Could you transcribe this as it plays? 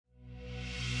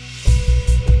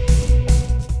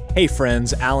Hey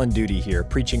friends, Alan Duty here,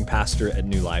 preaching pastor at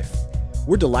New Life.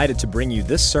 We're delighted to bring you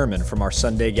this sermon from our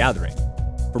Sunday gathering.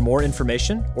 For more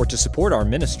information or to support our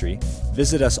ministry,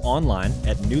 visit us online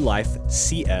at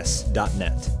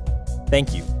newlifecs.net.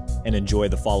 Thank you, and enjoy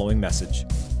the following message.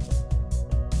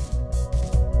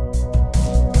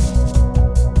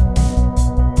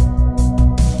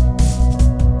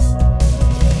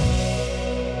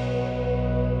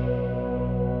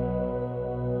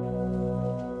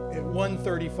 At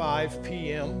 1:35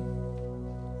 p.m.,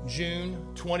 June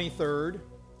 23rd,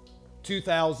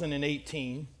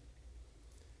 2018,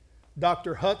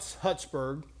 Dr. Hutz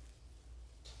Hutzberg,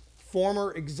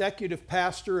 former executive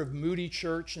pastor of Moody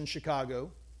Church in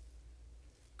Chicago,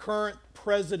 current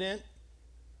president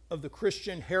of the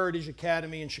Christian Heritage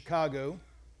Academy in Chicago,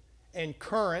 and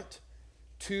current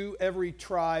To Every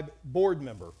Tribe board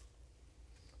member,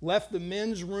 left the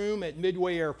men's room at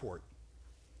Midway Airport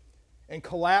and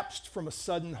collapsed from a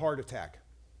sudden heart attack.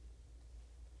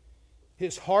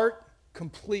 His heart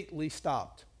completely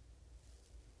stopped.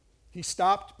 He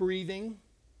stopped breathing.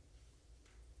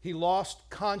 He lost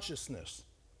consciousness.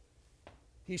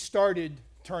 He started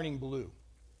turning blue.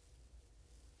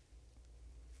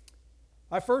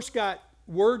 I first got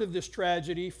word of this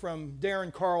tragedy from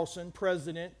Darren Carlson,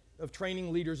 president of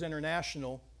Training Leaders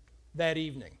International, that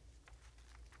evening.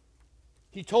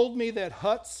 He told me that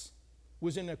Hutz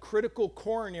was in a critical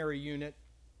coronary unit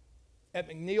at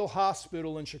McNeil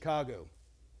Hospital in Chicago.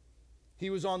 He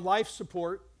was on life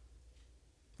support.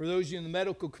 For those of you in the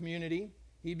medical community,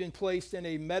 he'd been placed in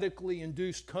a medically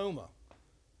induced coma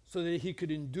so that he could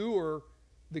endure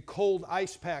the cold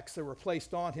ice packs that were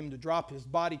placed on him to drop his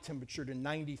body temperature to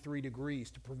 93 degrees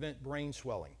to prevent brain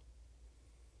swelling.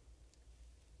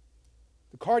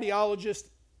 The cardiologist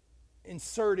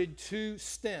inserted 2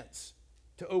 stents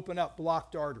to open up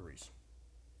blocked arteries.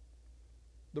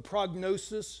 The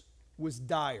prognosis was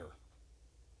dire.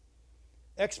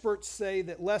 Experts say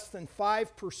that less than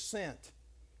 5%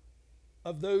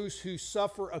 of those who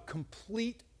suffer a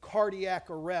complete cardiac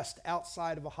arrest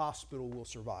outside of a hospital will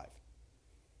survive.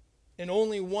 And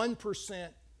only 1%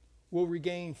 will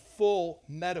regain full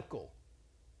medical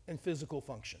and physical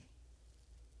function.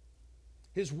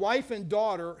 His wife and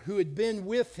daughter, who had been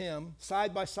with him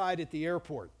side by side at the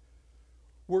airport,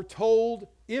 were told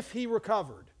if he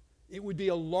recovered, it would be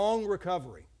a long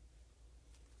recovery,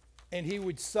 and he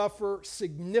would suffer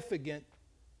significant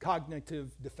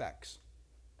cognitive defects.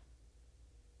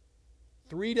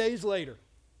 3 days later,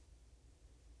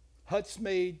 Hutz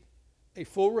made a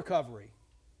full recovery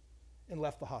and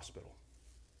left the hospital.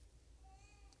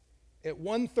 At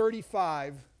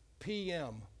 1:35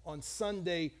 p.m. on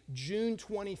Sunday, June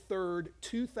 23rd,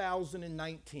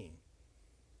 2019,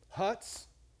 Hutz,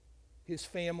 his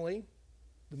family,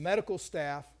 the medical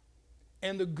staff,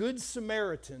 and the Good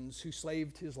Samaritans who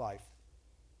saved his life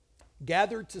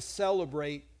gathered to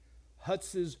celebrate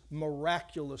Hutz's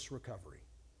miraculous recovery.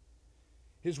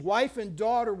 His wife and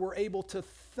daughter were able to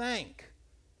thank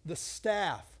the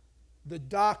staff, the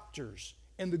doctors,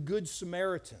 and the Good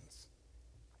Samaritans.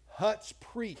 Hutz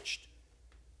preached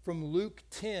from Luke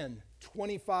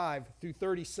 10:25 through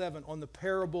 37 on the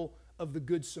parable of the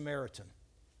Good Samaritan.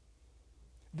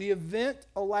 The event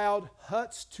allowed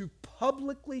Hutz to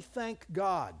publicly thank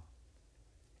God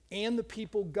and the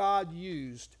people God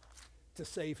used to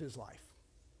save his life.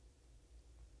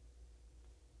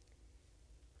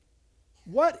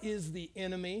 What is the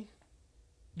enemy,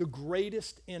 the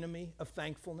greatest enemy of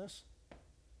thankfulness?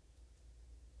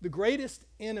 The greatest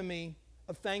enemy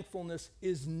of thankfulness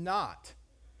is not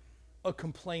a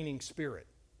complaining spirit.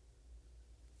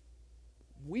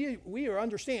 We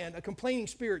understand a complaining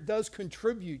spirit does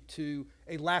contribute to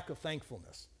a lack of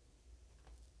thankfulness.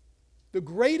 The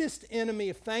greatest enemy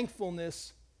of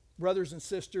thankfulness, brothers and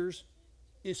sisters,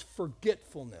 is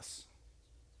forgetfulness.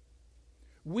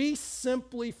 We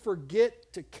simply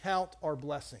forget to count our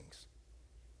blessings.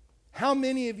 How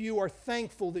many of you are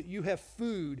thankful that you have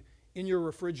food in your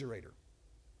refrigerator?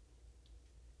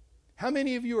 How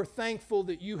many of you are thankful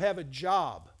that you have a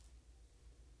job?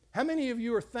 How many of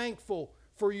you are thankful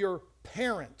for your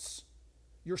parents,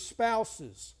 your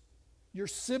spouses, your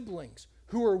siblings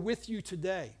who are with you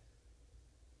today?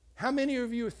 How many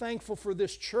of you are thankful for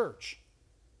this church,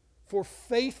 for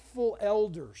faithful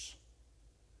elders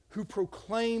who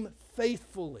proclaim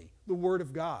faithfully the Word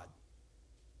of God?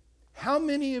 How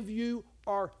many of you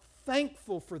are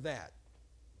thankful for that?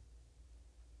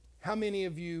 How many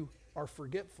of you are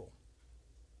forgetful?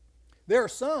 There are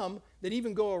some that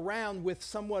even go around with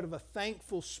somewhat of a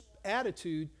thankful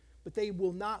attitude, but they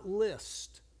will not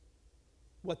list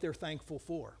what they're thankful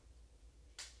for.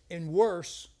 And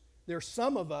worse, there's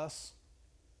some of us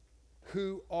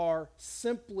who are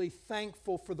simply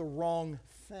thankful for the wrong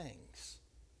things.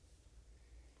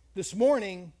 This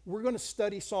morning, we're going to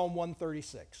study Psalm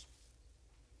 136.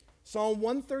 Psalm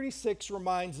 136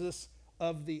 reminds us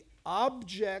of the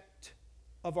object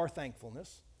of our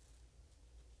thankfulness,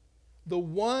 the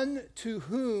one to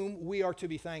whom we are to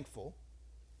be thankful,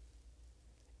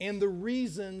 and the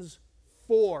reasons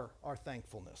for our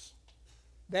thankfulness.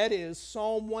 That is,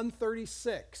 Psalm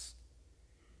 136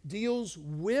 deals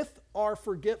with our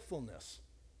forgetfulness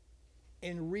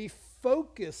and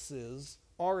refocuses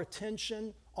our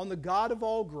attention on the God of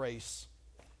all grace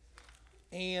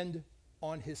and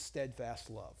on his steadfast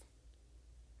love.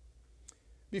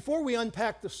 Before we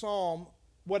unpack the psalm,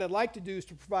 what I'd like to do is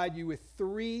to provide you with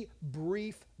 3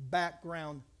 brief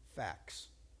background facts.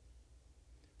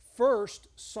 First,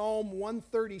 Psalm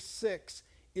 136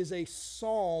 is a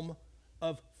psalm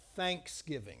of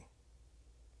thanksgiving.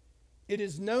 It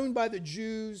is known by the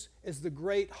Jews as the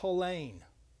Great Hallel,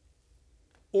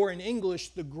 or in English,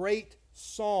 the Great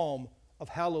Psalm of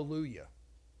Hallelujah.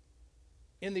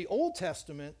 In the Old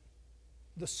Testament,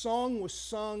 the song was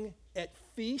sung at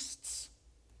feasts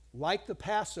like the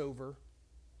Passover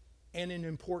and in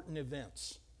important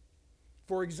events.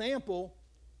 For example,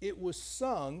 it was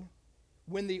sung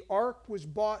when the ark was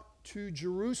brought to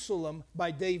Jerusalem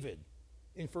by David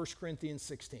in 1 Corinthians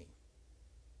 16.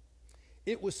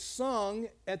 It was sung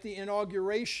at the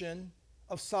inauguration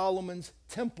of Solomon's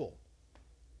temple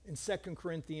in 2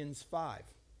 Corinthians 5.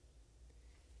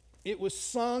 It was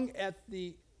sung at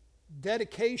the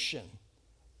dedication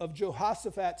of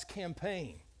Jehoshaphat's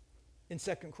campaign in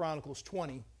 2 Chronicles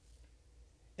 20.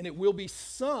 And it will be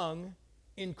sung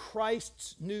in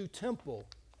Christ's new temple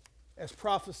as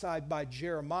prophesied by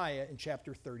Jeremiah in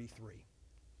chapter 33.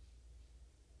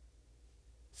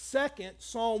 Second,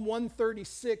 Psalm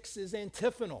 136 is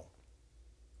antiphonal.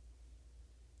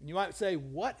 And you might say,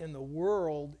 what in the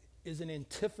world is an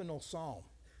antiphonal psalm?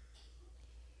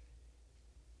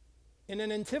 In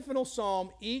an antiphonal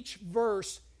psalm, each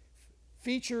verse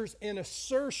features an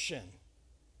assertion.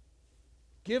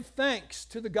 Give thanks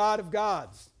to the God of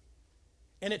gods.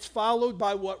 And it's followed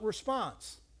by what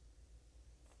response?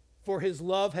 For his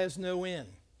love has no end.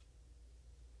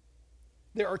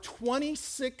 There are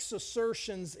 26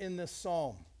 assertions in this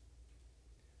psalm,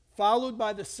 followed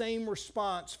by the same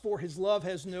response, for his love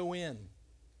has no end.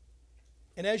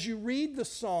 And as you read the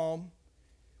psalm,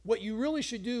 what you really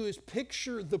should do is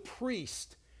picture the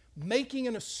priest making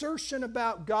an assertion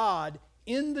about God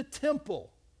in the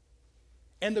temple,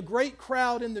 and the great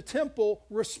crowd in the temple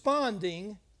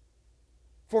responding,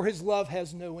 for his love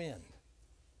has no end.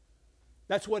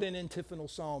 That's what an antiphonal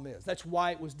psalm is. That's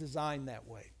why it was designed that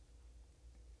way.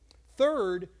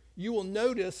 Third, you will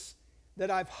notice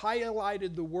that I've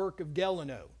highlighted the work of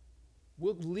Gelino.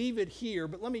 We'll leave it here,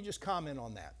 but let me just comment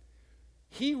on that.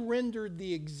 He rendered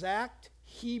the exact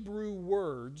Hebrew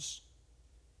words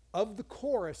of the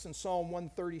chorus in Psalm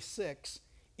 136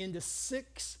 into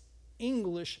 6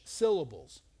 English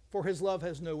syllables, for his love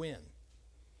has no end.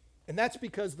 And that's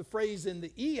because the phrase in the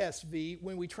ESV,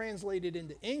 when we translate it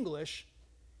into English,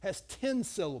 has 10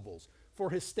 syllables, for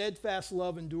his steadfast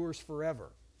love endures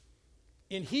forever.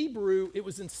 In Hebrew, it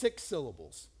was in 6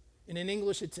 syllables, and in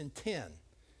English, it's in 10.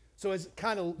 So as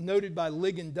kind of noted by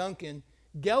Ligon Duncan,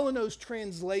 Gelino's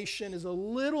translation is a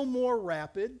little more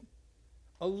rapid,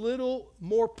 a little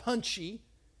more punchy,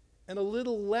 and a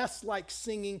little less like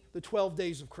singing the 12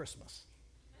 Days of Christmas.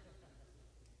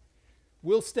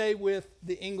 We'll stay with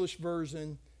the English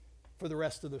version for the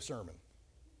rest of the sermon.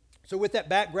 So with that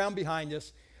background behind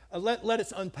us, let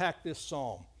us unpack this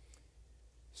psalm.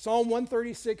 Psalm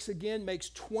 136 again makes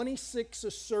 26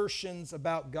 assertions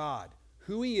about God,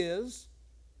 who he is,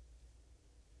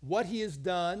 what he has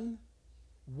done,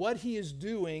 what he is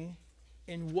doing,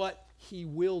 and what he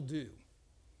will do.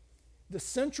 The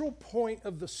central point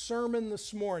of the sermon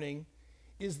this morning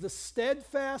is the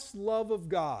steadfast love of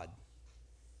God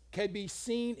can be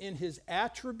seen in his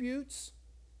attributes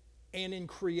and in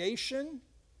creation,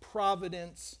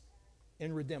 providence,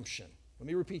 and redemption. Let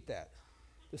me repeat that.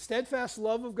 The steadfast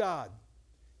love of God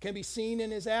can be seen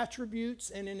in his attributes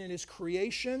and in his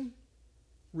creation,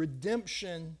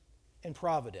 redemption, and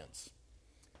providence.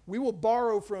 We will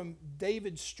borrow from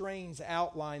David Strain's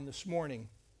outline this morning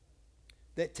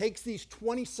that takes these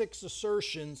 26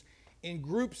 assertions and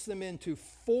groups them into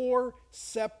 4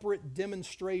 separate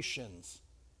demonstrations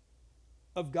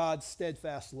of God's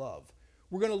steadfast love.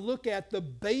 We're going to look at the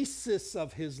basis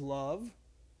of his love,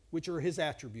 which are his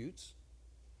attributes.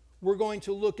 We're going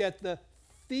to look at the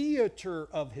theater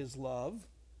of his love,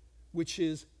 which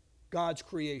is God's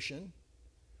creation.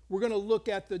 We're going to look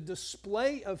at the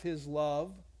display of his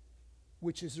love,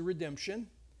 which is redemption,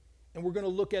 and we're going to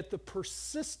look at the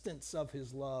persistence of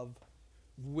his love,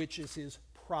 which is his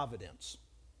providence.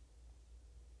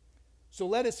 So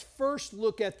let us first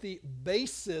look at the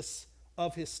basis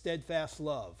of his steadfast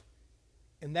love.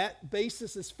 And that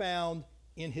basis is found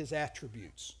in his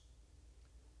attributes.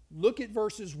 Look at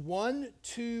verses 1,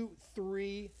 2,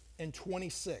 3, and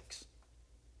 26.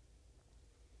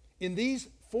 In these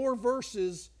 4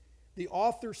 verses, the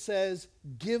author says,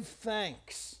 give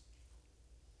thanks.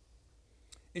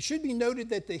 It should be noted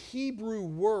that the Hebrew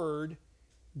word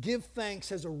give thanks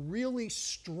has a really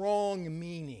strong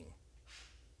meaning.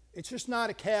 It's just not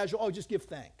a casual, just give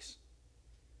thanks.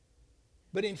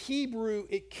 But in Hebrew,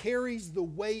 it carries the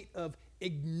weight of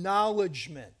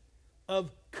acknowledgement,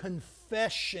 of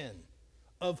confession,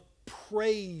 of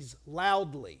praise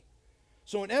loudly.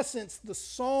 So in essence, the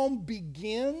psalm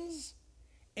begins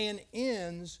and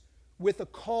ends with a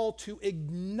call to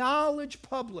acknowledge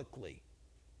publicly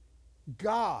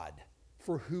God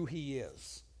for who he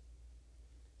is.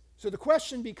 So the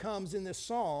question becomes in this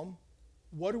psalm,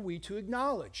 what are we to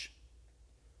acknowledge?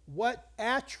 What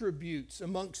attributes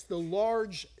amongst the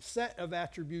large set of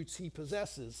attributes he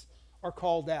possesses are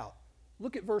called out?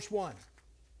 Look at verse 1.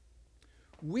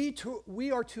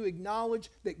 We are to acknowledge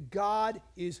that God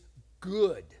is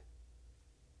good.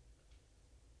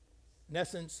 In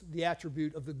essence, the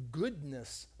attribute of the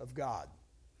goodness of God.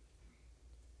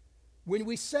 When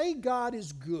we say God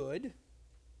is good,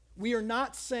 we are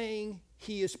not saying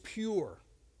he is pure.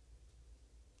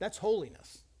 That's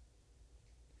holiness.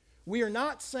 We are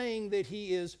not saying that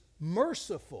he is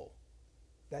merciful.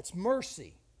 That's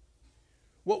mercy.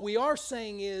 What we are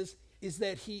saying is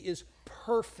that he is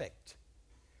perfect.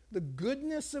 The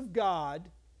goodness of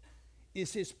God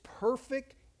is his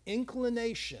perfect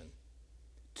inclination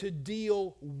to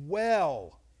deal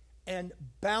well and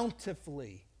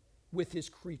bountifully with his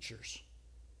creatures.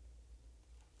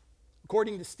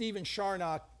 According to Stephen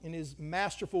Charnock in his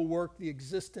masterful work, The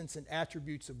Existence and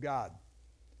Attributes of God,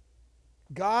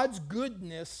 God's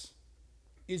goodness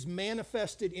is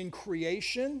manifested in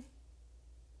creation,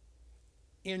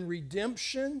 in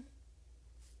redemption,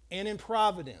 and in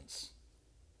providence.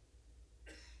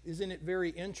 Isn't it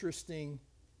very interesting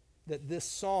that this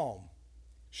psalm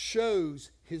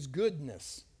shows his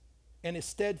goodness and his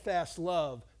steadfast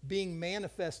love being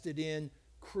manifested in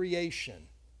creation,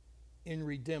 in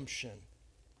redemption,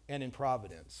 and in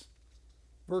providence?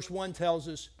 Verse 1 tells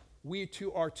us we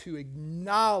too are to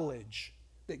acknowledge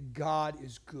that God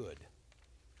is good.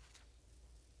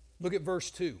 Look at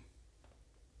verse 2.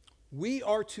 We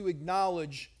are to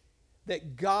acknowledge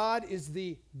that God is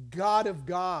the God of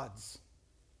gods.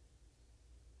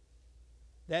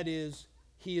 That is,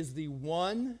 he is the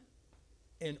one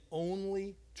and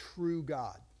only true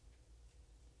God.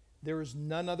 There is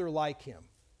none other like him.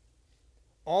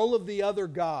 All of the other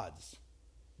gods,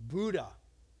 Buddha,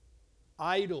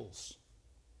 idols,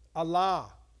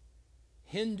 Allah,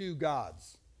 Hindu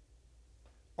gods,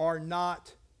 are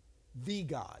not the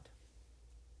God.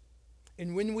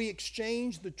 And when we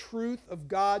exchange the truth of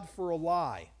God for a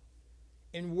lie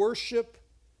and worship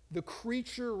the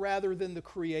creature rather than the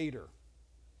creator,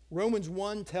 Romans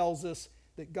 1 tells us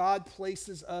that God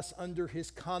places us under his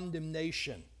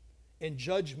condemnation and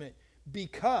judgment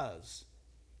because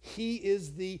he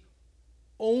is the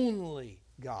only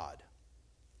God.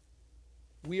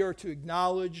 We are to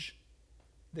acknowledge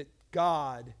that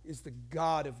God is the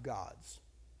God of gods.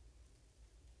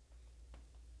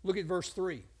 Look at verse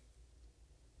 3.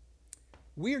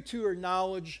 We are to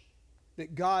acknowledge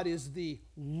that God is the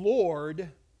Lord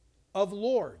of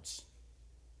lords.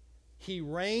 He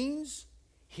reigns,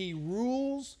 he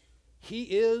rules, he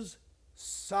is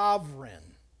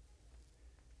sovereign.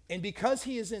 And because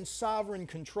he is in sovereign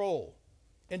control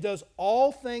and does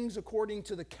all things according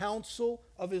to the counsel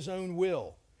of his own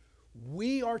will,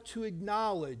 we are to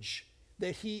acknowledge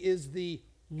that he is the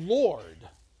Lord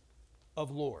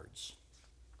of lords.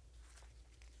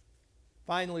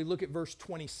 Finally, look at verse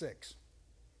 26.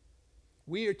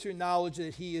 We are to acknowledge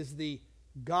that he is the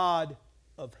God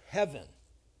of heaven.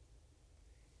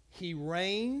 He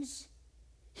reigns.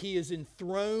 He is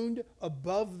enthroned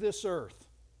above this earth.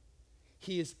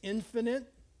 He is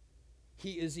infinite.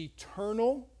 He is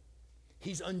eternal.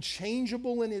 He's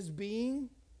unchangeable in his being.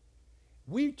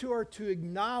 We too are to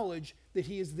acknowledge that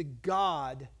he is the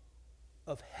God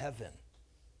of heaven.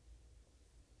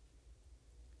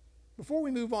 Before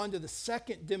we move on to the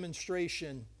second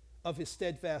demonstration of his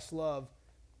steadfast love,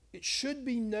 it should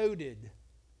be noted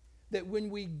that when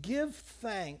we give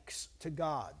thanks to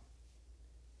God,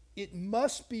 it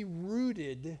must be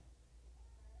rooted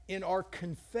in our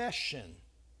confession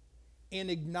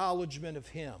and acknowledgement of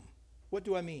him. What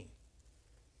do I mean?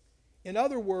 In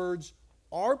other words,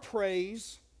 our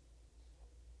praise,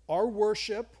 our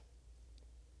worship,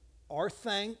 our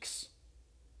thanks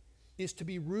is to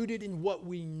be rooted in what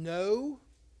we know,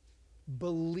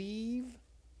 believe,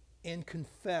 and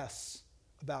confess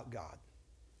about God.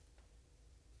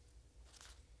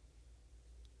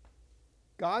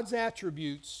 God's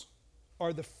attributes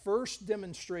are the first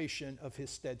demonstration of his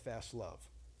steadfast love.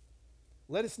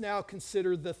 Let us now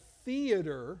consider the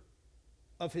theater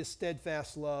of his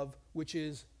steadfast love, which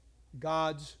is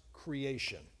God's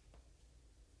creation.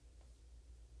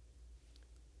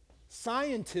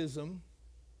 Scientism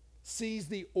sees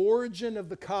the origin of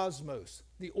the cosmos,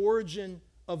 the origin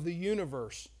of the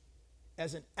universe,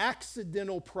 as an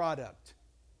accidental product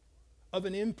of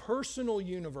an impersonal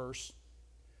universe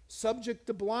subject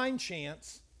to blind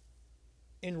chance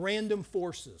and random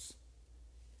forces.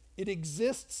 It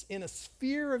exists in a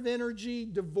sphere of energy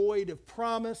devoid of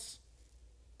promise,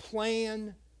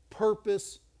 plan,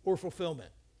 purpose, or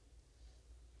fulfillment.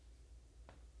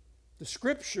 The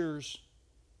scriptures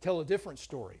tell a different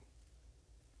story.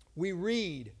 We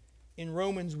read in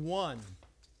Romans 1,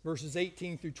 verses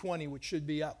 18 through 20, which should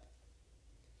be up.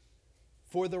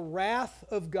 For the wrath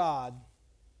of God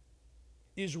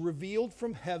is revealed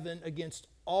from heaven against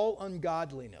all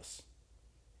ungodliness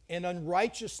and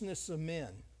unrighteousness of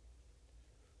men,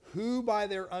 who by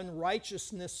their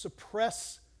unrighteousness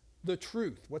suppress the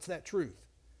truth. What's that truth?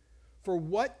 For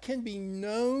what can be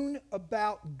known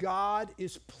about God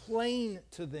is plain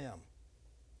to them,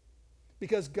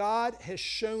 because God has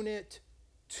shown it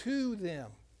to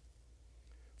them.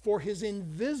 For his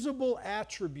invisible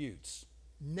attributes,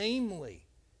 namely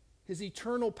his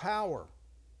eternal power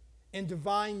and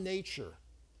divine nature,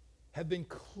 have been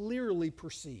clearly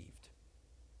perceived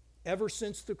ever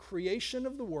since the creation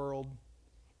of the world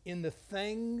in the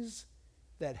things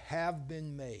that have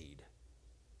been made,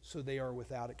 so they are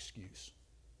without excuse.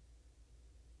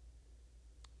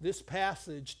 This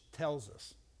passage tells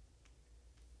us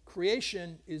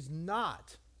creation is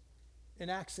not an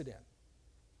accident.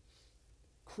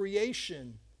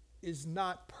 Creation is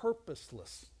not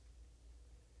purposeless.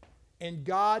 And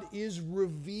God is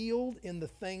revealed in the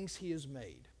things he has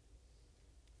made.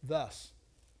 Thus,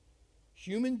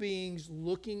 human beings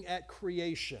looking at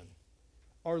creation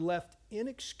are left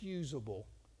inexcusable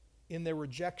in their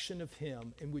rejection of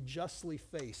him and would justly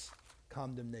face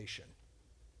condemnation.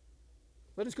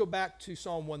 Let us go back to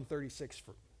Psalm 136.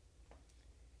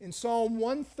 In Psalm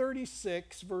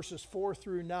 136, verses 4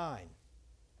 through 9,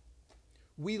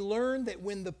 we learn that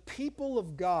when the people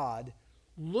of God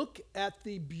look at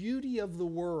the beauty of the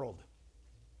world,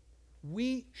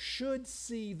 we should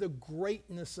see the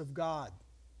greatness of God.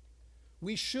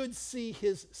 We should see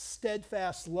his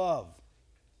steadfast love.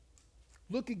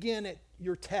 Look again at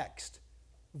your text,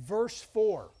 verse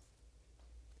 4.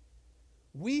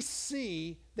 We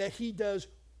see that he does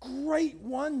great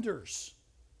wonders.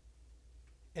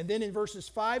 And then in verses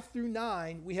 5 through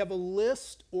 9, we have a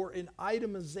list or an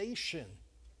itemization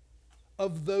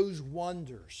of those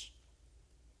wonders.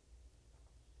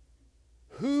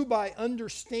 Who by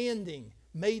understanding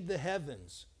made the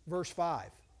heavens? Verse 5.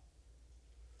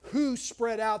 Who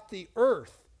spread out the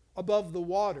earth above the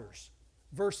waters?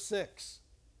 Verse 6.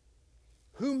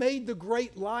 Who made the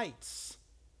great lights?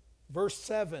 Verse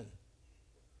 7.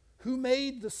 Who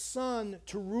made the sun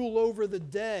to rule over the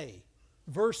day?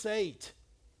 Verse 8.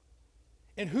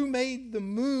 And who made the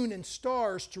moon and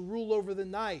stars to rule over the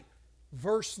night?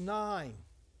 Verse 9.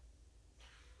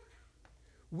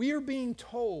 We are being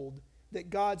told that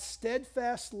God's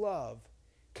steadfast love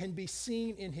can be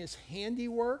seen in his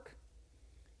handiwork,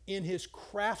 in his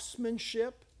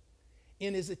craftsmanship,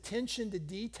 in his attention to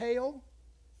detail,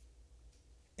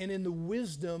 and in the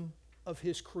wisdom of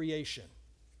his creation.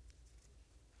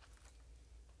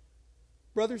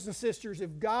 Brothers and sisters,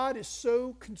 if God is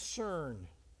so concerned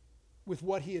with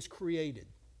what he has created,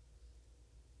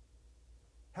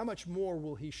 how much more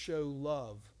will he show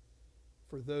love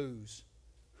for those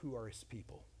who are his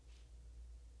people?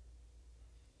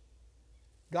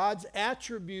 God's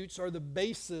attributes are the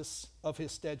basis of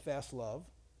his steadfast love.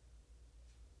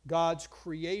 God's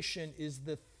creation is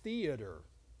the theater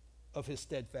of his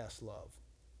steadfast love.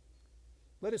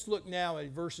 Let us look now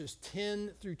at verses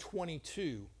 10 through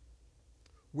 22,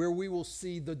 where we will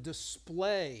see the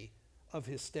display of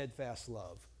his steadfast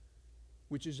love,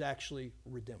 which is actually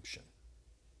redemption.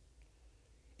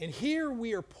 And here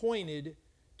we are pointed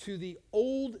to the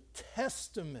Old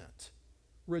Testament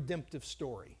redemptive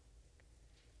story.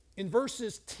 In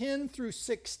verses 10 through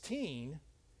 16,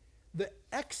 the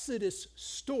Exodus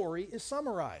story is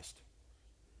summarized,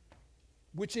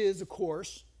 which is, of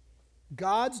course,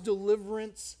 God's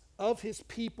deliverance of his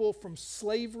people from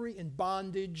slavery and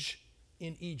bondage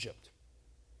in Egypt.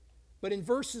 But in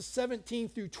verses 17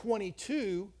 through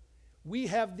 22, we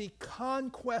have the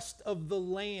conquest of the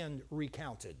land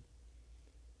recounted.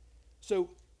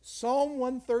 So Psalm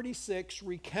 136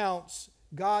 recounts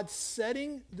God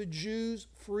setting the Jews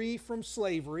free from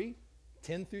slavery,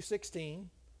 10 through 16,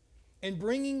 and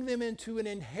bringing them into an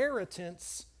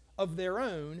inheritance of their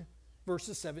own,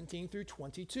 verses 17 through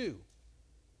 22.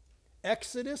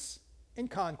 Exodus and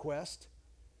conquest,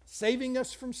 saving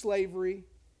us from slavery,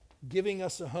 giving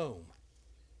us a home,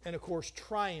 and of course,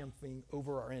 triumphing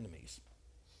over our enemies.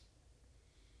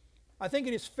 I think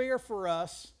it is fair for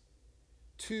us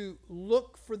to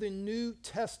look for the New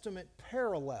Testament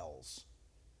parallels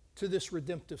to this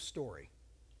redemptive story.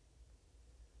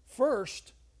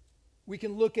 First, we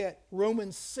can look at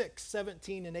Romans 6,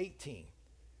 17 and 18,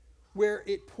 where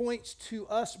it points to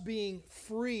us being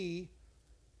free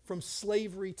from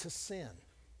slavery to sin.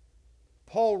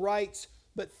 Paul writes,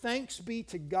 "But thanks be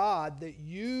to God that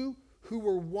you who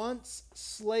were once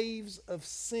slaves of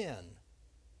sin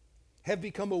have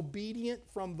become obedient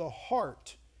from the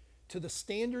heart to the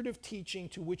standard of teaching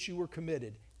to which you were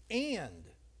committed,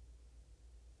 and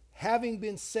having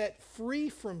been set free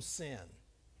from sin,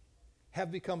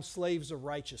 have become slaves of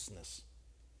righteousness."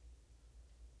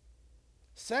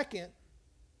 Second,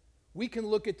 we can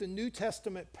look at the New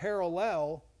Testament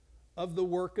parallel of the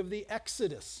work of the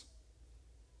Exodus.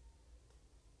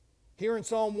 Here in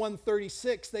Psalm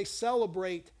 136, they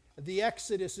celebrate the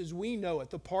Exodus as we know it,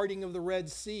 the parting of the Red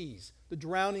Seas, the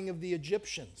drowning of the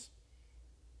Egyptians.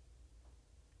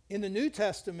 In the New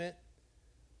Testament,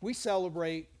 we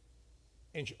celebrate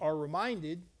and are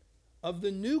reminded of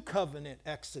the New Covenant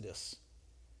Exodus,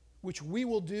 which we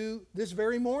will do this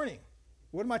very morning.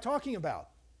 What am I talking about?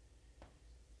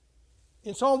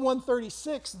 In Psalm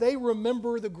 136, they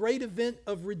remember the great event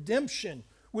of redemption,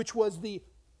 which was the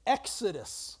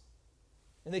Exodus.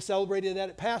 And they celebrated that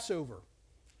at Passover.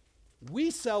 We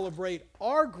celebrate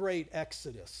our great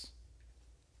Exodus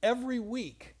every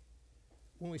week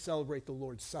when we celebrate the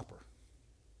Lord's Supper.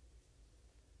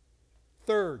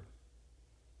 Third,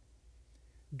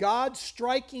 God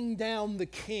striking down the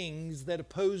kings that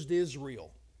opposed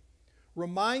Israel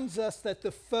reminds us that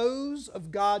the foes of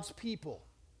God's people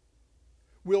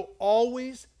will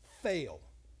always fail.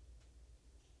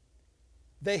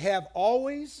 They have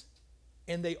always,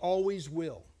 and they always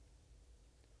will.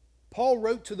 Paul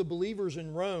wrote to the believers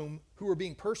in Rome who were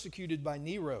being persecuted by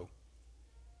Nero,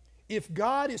 "If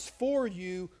God is for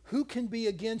you, who can be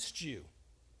against you?"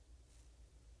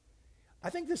 I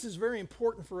think this is very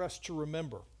important for us to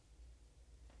remember,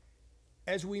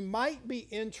 as we might be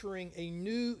entering a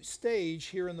new stage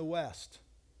here in the West,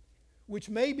 which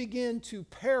may begin to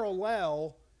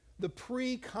parallel the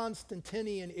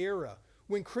pre-Constantinian era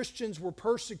when Christians were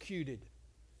persecuted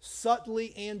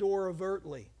subtly and or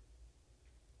overtly.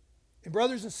 And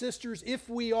brothers and sisters, if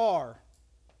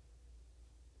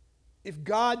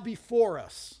God be for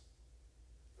us,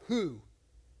 who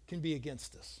can be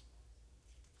against us?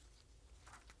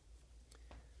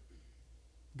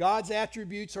 God's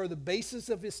attributes are the basis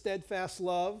of his steadfast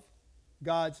love.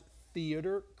 God's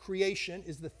creation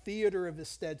is the theater of his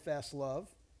steadfast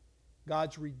love.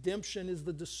 God's redemption is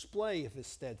the display of his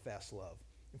steadfast love.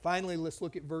 And finally, let's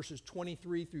look at verses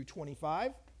 23 through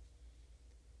 25,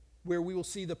 where we will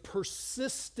see the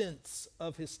persistence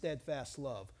of his steadfast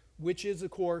love, which is,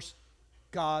 of course,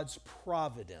 God's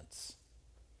providence.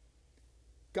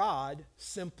 God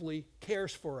simply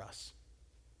cares for us.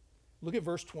 Look at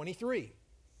verse 23.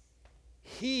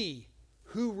 He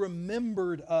who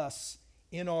remembered us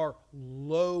in our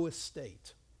low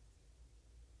estate.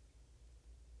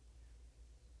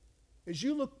 As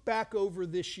you look back over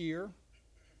this year,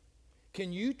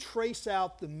 can you trace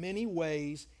out the many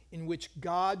ways in which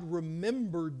God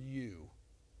remembered you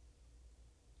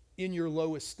in your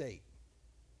low estate,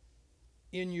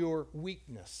 in your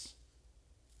weakness,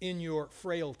 in your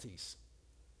frailties?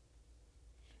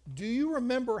 Do you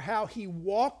remember how he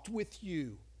walked with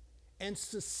you and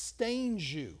sustained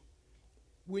you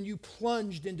when you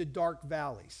plunged into dark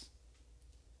valleys?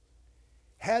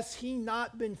 Has he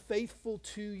not been faithful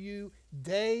to you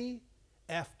day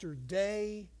after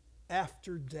day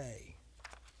after day?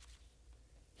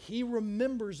 He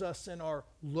remembers us in our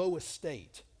low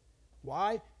estate.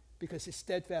 Why? Because his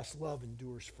steadfast love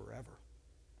endures forever.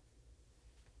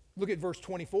 Look at verse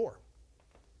 24.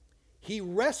 He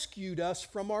rescued us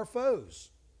from our foes.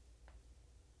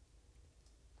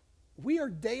 We are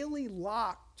daily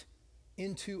locked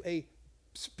into a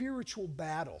spiritual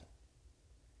battle.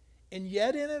 And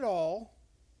yet in it all,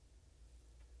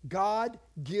 God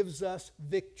gives us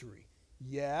victory.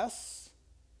 Yes,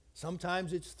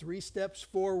 sometimes it's 3 steps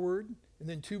forward and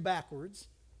then 2 backwards.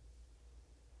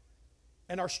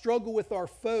 And our struggle with our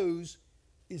foes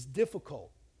is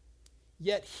difficult.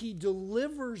 Yet he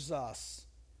delivers us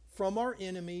from our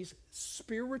enemies,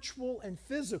 spiritual and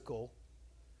physical,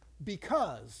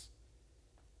 because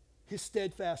his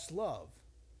steadfast love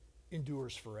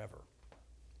endures forever.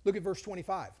 Look at verse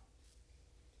 25.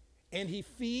 And he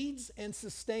feeds and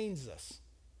sustains us.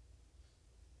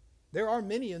 There are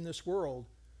many in this world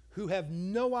who have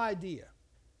no idea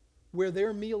where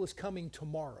their meal is coming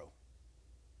tomorrow.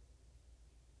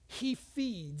 He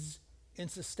feeds and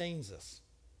sustains us.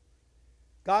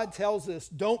 God tells us,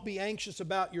 don't be anxious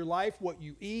about your life, what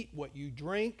you eat, what you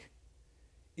drink.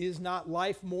 Is not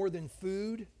life more than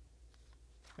food?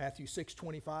 Matthew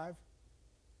 6:25.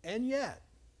 And yet,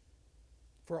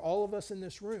 for all of us in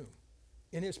this room,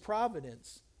 in his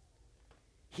providence,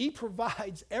 he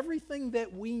provides everything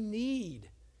that we need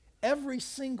every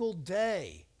single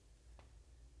day.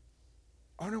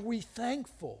 Aren't we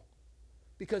thankful?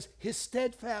 Because his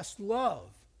steadfast love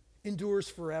endures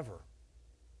forever.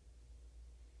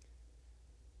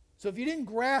 So if you didn't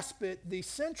grasp it, the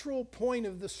central point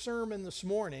of the sermon this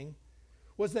morning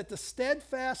was that the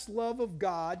steadfast love of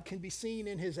God can be seen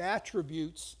in his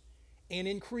attributes and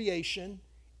in creation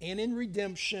and in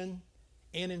redemption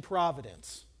and in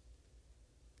providence.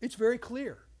 It's very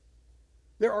clear.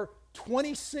 There are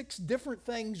 26 different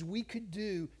things we could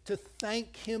do to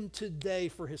thank him today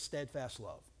for his steadfast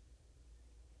love.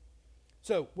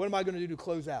 So, what am I going to do to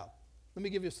close out? Let me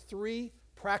give you 3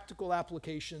 practical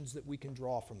applications that we can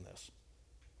draw from this.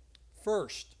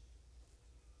 First,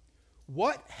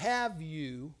 what have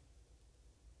you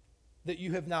that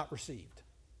you have not received?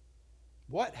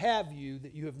 What have you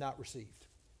that you have not received?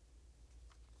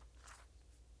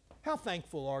 How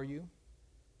thankful are you?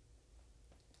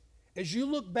 As you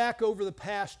look back over the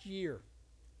past year,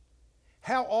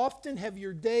 how often have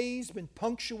your days been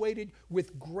punctuated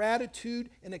with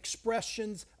gratitude and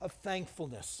expressions of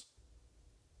thankfulness?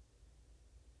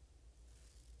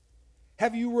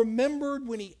 Have you remembered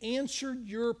when he answered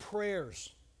your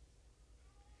prayers?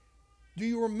 Do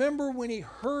you remember when he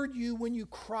heard you when you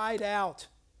cried out?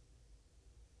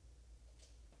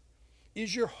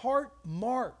 Is your heart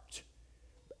marked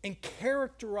and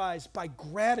characterized by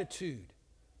gratitude?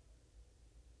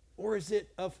 Or is it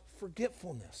of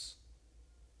forgetfulness?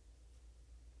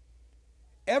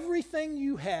 Everything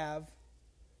you have,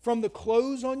 from the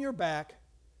clothes on your back,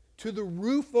 to the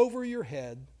roof over your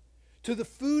head, to the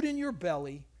food in your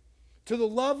belly, to the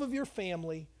love of your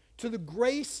family, to the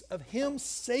grace of him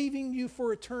saving you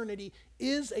for eternity,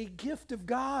 is a gift of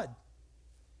God.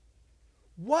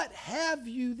 What have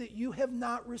you that you have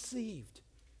not received?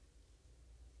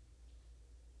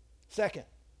 Second,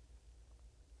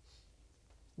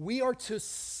 we are to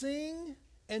sing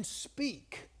and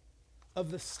speak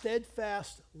of the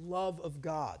steadfast love of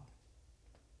God.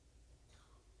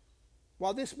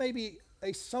 While this may be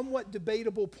a somewhat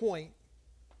debatable point,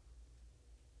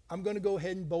 I'm going to go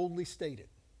ahead and boldly state it.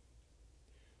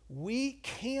 We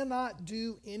cannot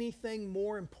do anything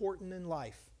more important in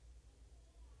life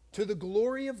to the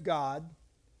glory of God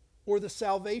or the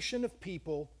salvation of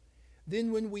people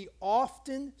than when we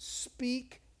often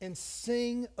speak and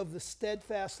sing of the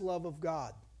steadfast love of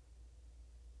God.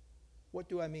 What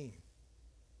do I mean?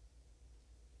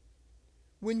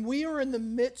 When we are in the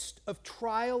midst of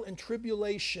trial and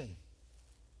tribulation,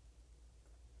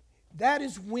 that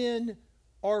is when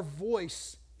our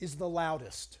voice is the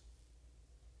loudest.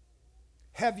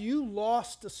 Have you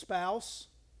lost a spouse,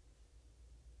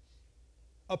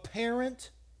 a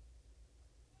parent,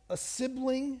 a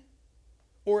sibling,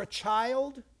 or a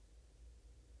child?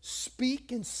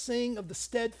 Speak and sing of the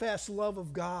steadfast love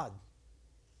of God.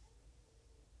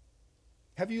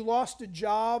 Have you lost a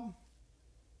job?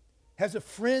 Has a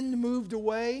friend moved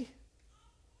away?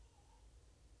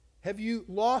 Have you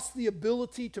lost the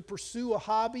ability to pursue a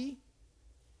hobby?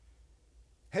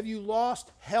 Have you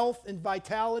lost health and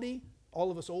vitality? All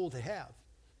of us old have.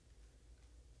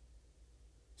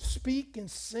 Speak and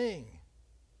sing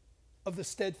of the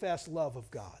steadfast love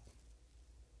of God.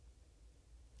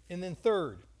 And then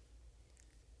third,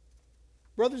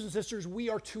 brothers and sisters, we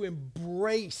are to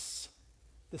embrace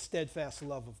the steadfast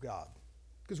love of God,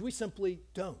 because we simply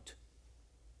don't.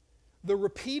 The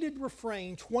repeated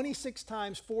refrain 26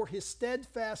 times, for his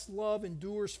steadfast love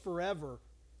endures forever,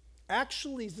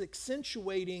 actually is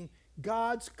accentuating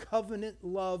God's covenant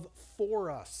love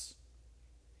for us.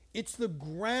 It's the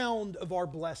ground of our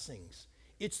blessings.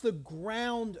 It's the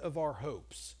ground of our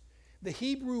hopes. The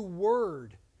Hebrew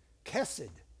word, kesed,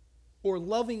 or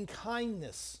loving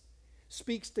kindness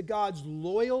speaks to God's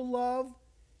loyal love,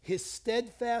 his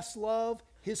steadfast love,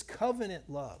 his covenant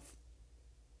love.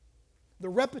 The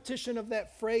repetition of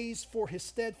that phrase, for his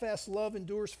steadfast love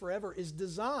endures forever, is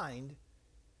designed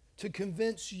to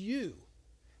convince you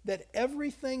that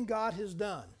everything God has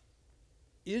done,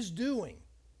 is doing,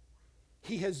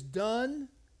 he has done,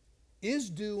 is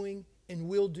doing, and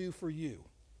will do for you.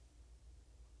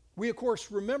 We, of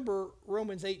course, remember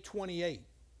Romans 8:28,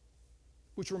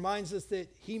 which reminds us that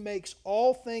he makes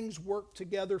all things work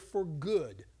together for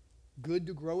good. Good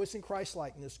to grow us in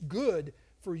Christ-likeness. Good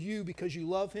for you because you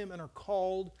love him and are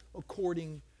called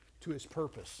according to his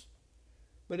purpose.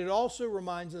 But it also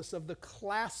reminds us of the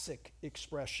classic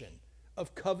expression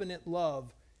of covenant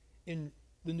love in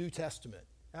the New Testament.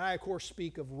 And I, of course,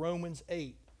 speak of Romans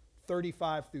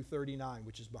 8:35 through 39,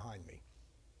 which is behind me.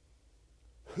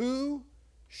 Who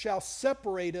shall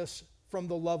separate us from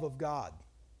the love of God?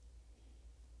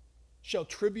 Shall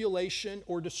tribulation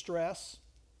or distress,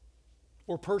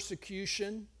 or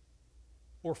persecution,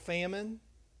 or famine,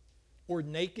 or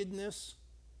nakedness,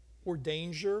 or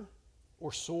danger,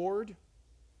 or sword?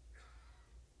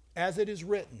 As it is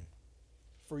written,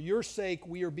 for your sake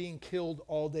we are being killed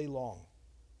all day long.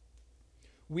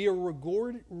 We are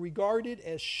regarded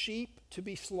as sheep to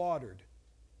be slaughtered.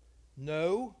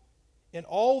 No, in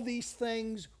all these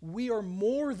things we are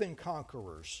more than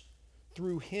conquerors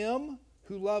through him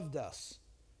who loved us.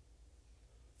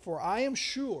 For I am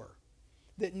sure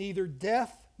that neither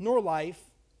death nor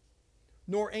life,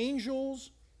 nor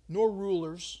angels nor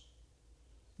rulers,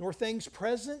 nor things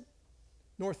present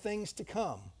nor things to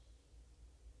come,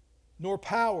 nor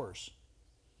powers,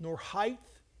 nor height,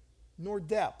 nor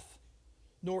depth,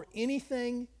 nor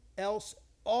anything else,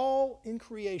 all in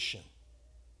creation,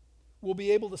 will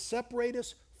be able to separate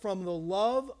us from the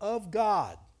love of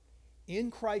God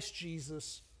in Christ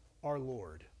Jesus our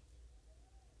Lord.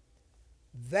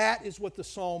 That is what the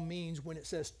psalm means when it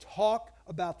says, talk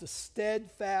about the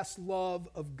steadfast love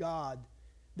of God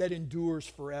that endures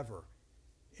forever,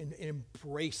 and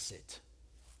embrace it.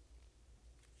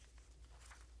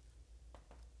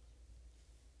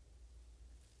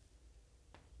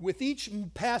 With each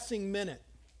passing minute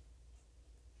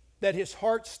that his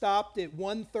heart stopped at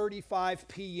 1:35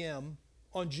 p.m.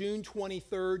 on June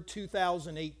 23rd,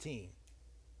 2018,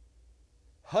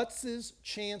 Hutz's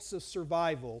chance of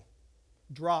survival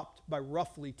dropped by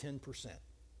roughly 10%.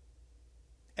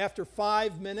 After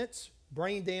 5 minutes,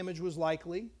 brain damage was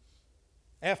likely.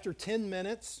 After 10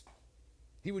 minutes,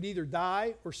 he would either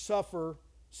die or suffer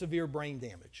severe brain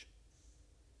damage.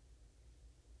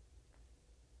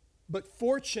 But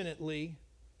fortunately,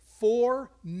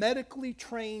 4 medically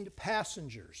trained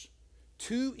passengers,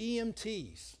 2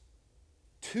 EMTs,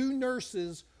 2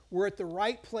 nurses were at the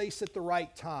right place at the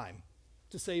right time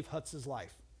to save Hutz's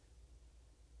life.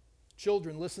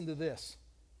 Children, listen to this.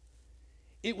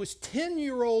 It was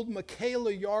 10-year-old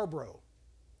Michaela Yarbrough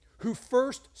who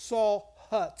first saw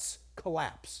Hutz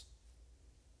collapse.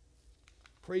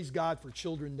 Praise God for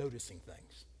children noticing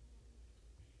things.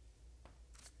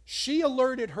 She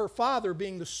alerted her father,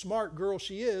 being the smart girl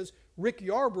she is, Rick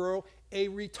Yarbrough, a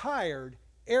retired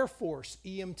Air Force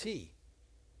EMT.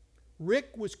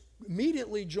 Rick was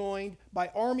immediately joined by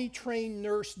Army-trained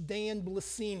nurse Dan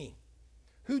Blasini,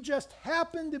 who just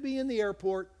happened to be in the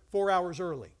airport 4 hours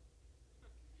early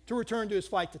to return to his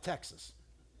flight to Texas,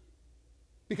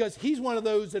 because he's one of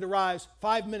those that arrives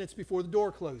 5 minutes before the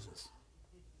door closes.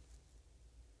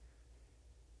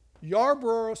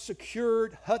 Yarbrough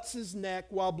secured Hutz's neck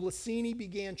while Blasini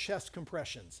began chest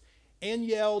compressions and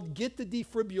yelled, "Get the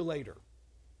defibrillator."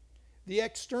 The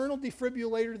external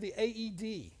defibrillator, the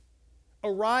AED,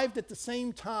 arrived at the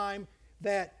same time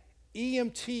that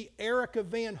EMT Erica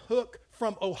Van Hook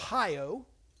from Ohio,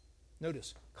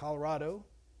 notice Colorado,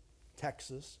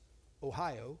 Texas,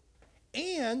 Ohio,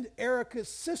 and Erica's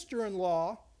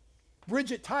sister-in-law,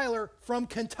 Bridget Tyler from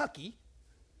Kentucky,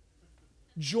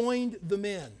 joined the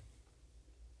men.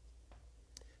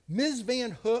 Ms.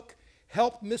 Van Hook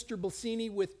helped Mr. Blasini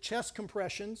with chest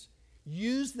compressions,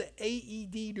 used the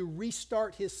AED to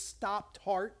restart his stopped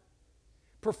heart,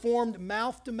 performed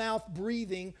mouth-to-mouth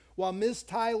breathing while Ms.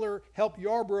 Tyler helped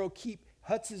Yarbrough keep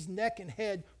Hutz's neck and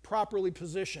head properly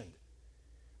positioned.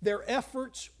 Their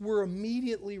efforts were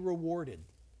immediately rewarded.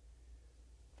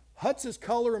 Hutz's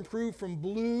color improved from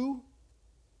blue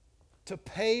to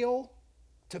pale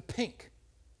to pink.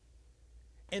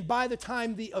 And by the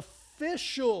time the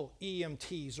official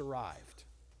EMTs arrived,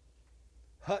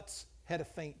 Hutz had a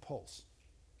faint pulse.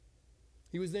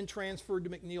 He was then transferred to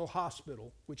McNeil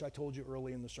Hospital, which I told you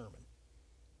early in the sermon.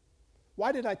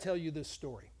 Why did I tell you this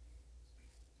story?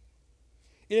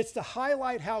 It's to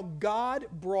highlight how God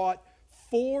brought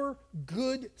 4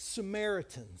 good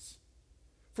Samaritans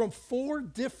from 4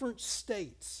 different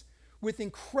states with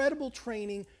incredible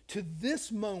training to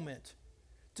this moment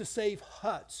to save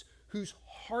Hutz, whose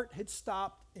heart had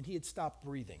stopped and he had stopped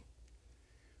breathing.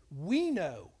 We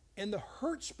know, and the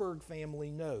Hertzberg family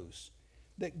knows,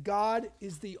 that God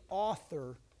is the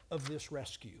author of this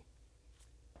rescue.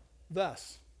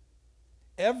 Thus,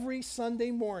 every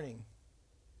Sunday morning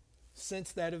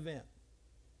since that event,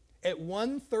 at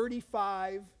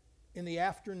 1:35 in the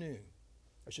afternoon,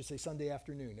 I should say Sunday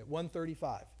afternoon, at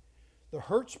 1:35, the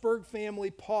Hertzberg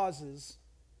family pauses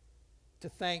to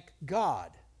thank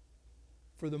God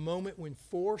for the moment when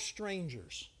 4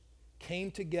 strangers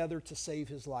came together to save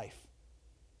his life.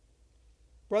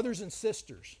 Brothers and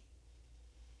sisters,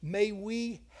 may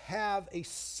we have a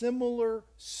similar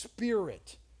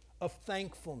spirit of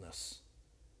thankfulness,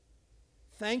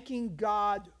 thanking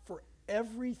God for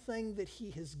everything that he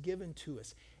has given to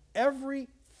us,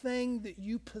 everything that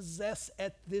you possess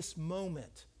at this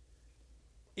moment,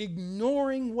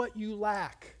 ignoring what you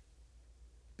lack,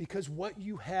 because what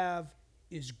you have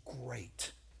is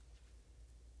great,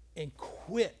 and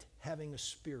quit having a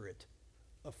spirit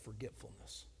of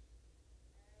forgetfulness.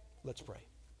 Let's pray.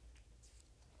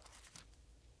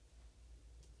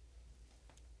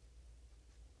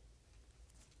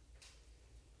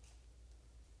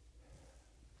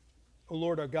 O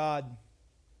Lord our God,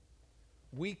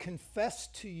 we confess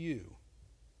to you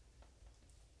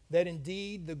that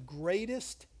indeed the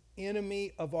greatest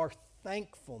enemy of our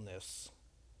thankfulness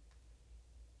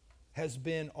has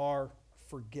been our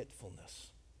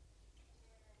forgetfulness.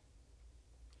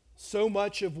 So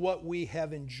much of what we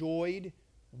have enjoyed,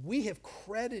 we have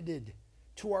credited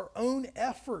to our own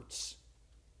efforts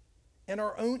and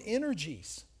our own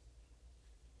energies.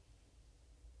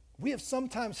 We have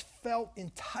sometimes felt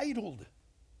entitled.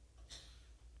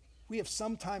 We have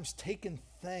sometimes taken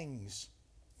things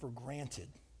for granted.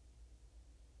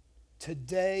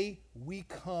 Today, we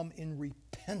come in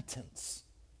repentance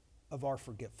of our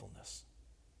forgetfulness.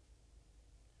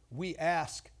 We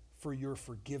ask for your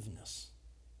forgiveness.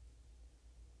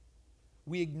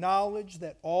 We acknowledge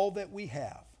that all that we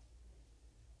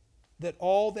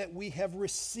have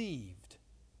received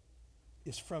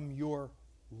is from your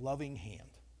loving hand.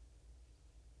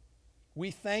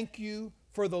 We thank you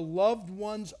for the loved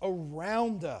ones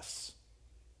around us.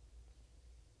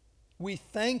 We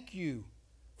thank you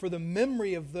for the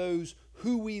memory of those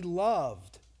who we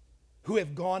loved, who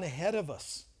have gone ahead of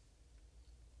us.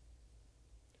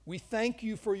 We thank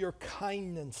you for your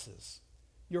kindnesses,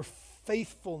 your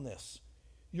faithfulness,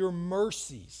 your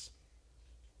mercies,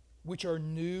 which are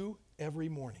new every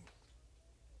morning.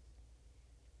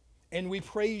 And we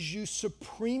praise you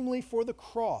supremely for the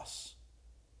cross,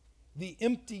 the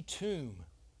empty tomb,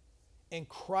 and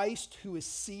Christ who is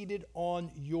seated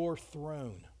on your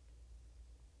throne.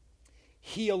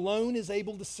 He alone is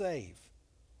able to save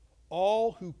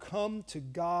all who come to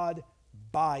God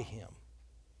by him.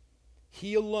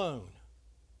 He alone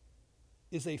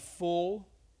is a full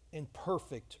and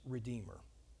perfect Redeemer.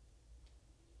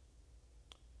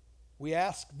 We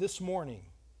ask this morning,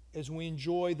 as we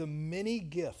enjoy the many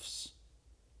gifts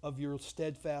of your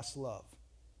steadfast love,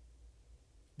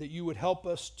 that you would help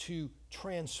us to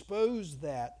transpose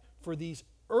that for these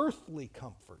earthly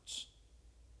comforts,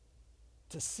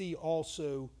 to see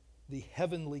also the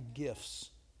heavenly gifts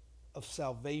of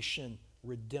salvation,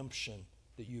 redemption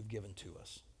that you've given to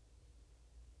us.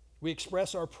 We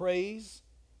express our praise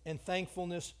and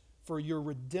thankfulness for your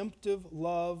redemptive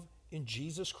love in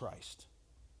Jesus Christ.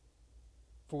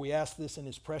 For we ask this in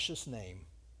his precious name.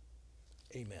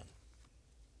 Amen.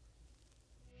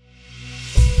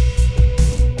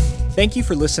 Thank you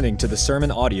for listening to the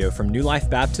sermon audio from New Life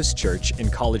Baptist Church in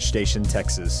College Station,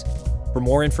 Texas. For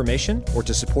more information or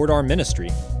to support our ministry,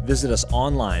 visit us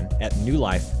online at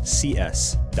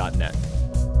newlifecs.net.